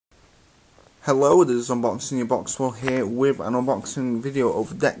Hello, this is Unboxing Your Box World here with an unboxing video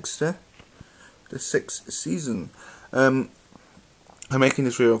of Dexter, the 6th season. I'm making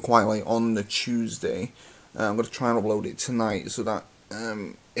this video quite late on the Tuesday. I'm going to try and upload it tonight so that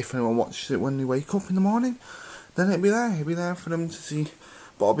if anyone watches it when they wake up in the morning, then it'll be there for them to see.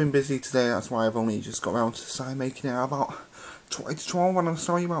 But I've been busy today, that's why I've only just got around to start making it about 20 to 12, and I'm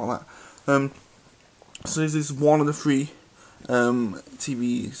sorry about that. So this is one of the 3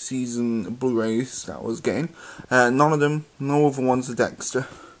 TV season Blu-rays that I was getting. None of them, no other ones are Dexter.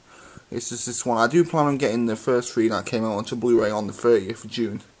 It's just this one. I do plan on getting the first 3 that came out onto Blu-ray on the 30th of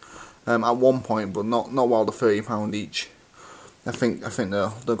June. At one point, but not while they're £30 each. I think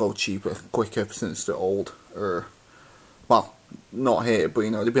they'll go cheaper, quicker since they're old. Well, not here, but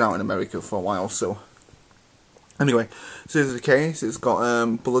you know they've been out in America for a while. So anyway, so this is the case. It's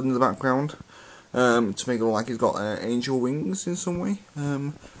got blood in the background. To make it look like he's got angel wings in some way.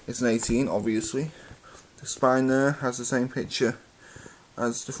 It's an 18, obviously. The spine there has the same picture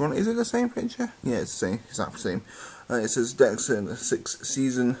as the front. Is it the same picture? Yeah, it's the same, exactly the same. It says Dexter in the 6th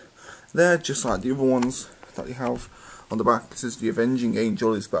season there, just like the other ones that you have on the back. It says the Avenging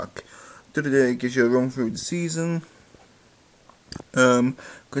Angel is back. Gives you a run through the season.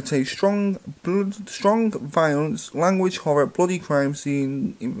 Contains strong violence, language, horror, bloody crime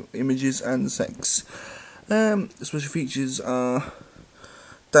scene, images, and sex. Special features are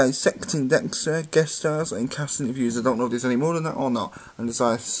dissecting Dexter, guest stars, and cast interviews. I don't know if there's any more than that or not. And there's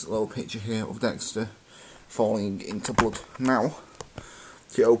a nice little picture here of Dexter falling into blood. Now,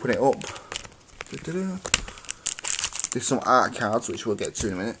 if you open it up, there's some art cards which we'll get to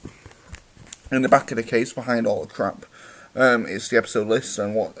in a minute. In the back of the case, behind all the crap, it's the episode list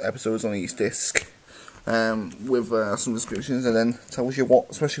and what episodes on each disc, with some descriptions, and then tells you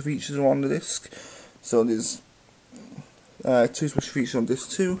what special features are on the disc. So there's 2 special features on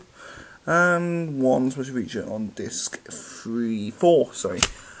disc 2 and 1 special feature on disc 4. Sorry,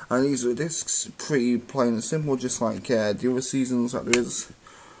 and these are the discs, pretty plain and simple, just like the other seasons that there is.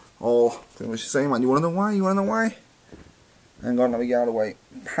 All pretty much the same. And you want to know why? Hang on, let me get out of the way.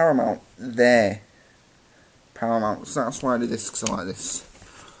 Paramount there. Paramount, so that's why the discs are like this.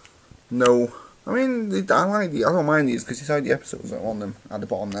 No, I mean, I don't mind these because it's how the episodes are on them at the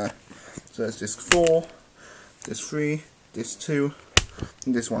bottom there. So there's disc 4, disc 3, disc 2,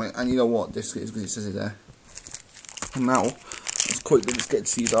 and this one. And you know what disc it is because it says it there. And now, let's quickly just get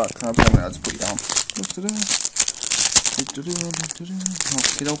to see that. Can I tell me how to put it down?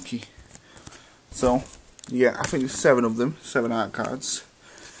 Okie dokie. So, yeah, I think there's 7 of them, 7 art cards.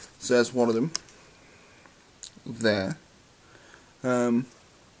 So there's one of them. There,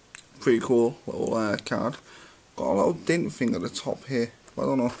 pretty cool little card. Got a little dint thing at the top here, but I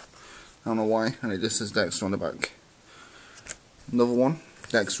don't know why. And it just says Dexter on the back. Another one,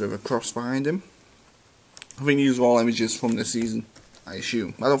 Dexter with a cross behind him. I think these are all images from this season, I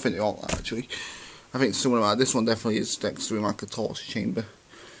assume. I don't think they all are actually. I think some of them are. This one definitely is Dexter in like a torture chamber,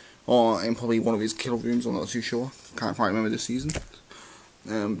 or in probably one of his kill rooms. I'm not too sure. Can't quite remember this season.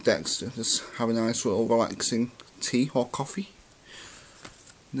 Dexter just have a nice little relaxing tea or coffee.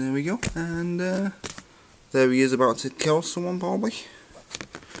 There we go, and there he is about to kill someone probably.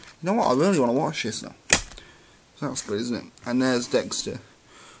 You know what, I really want to watch this now. So that's good, isn't it? And there's Dexter,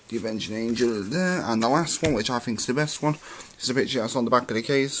 the Avenging Angel there, and the last one, which I think is the best one, is the picture that's on the back of the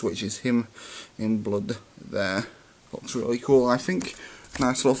case, which is him in blood there. Looks really cool, I think.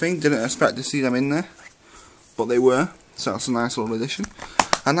 Nice little thing, didn't expect to see them in there, but they were. So that's a nice little addition.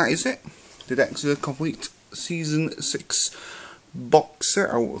 And that is it. The Dexter complete season 6 box set.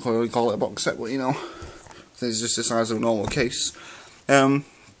 I wouldn't really call it a box set, but you know, it's just the size of a normal case.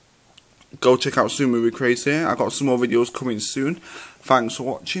 Go check out Soon Movie Craze here. I've got some more videos coming soon. Thanks for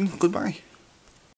watching. Goodbye.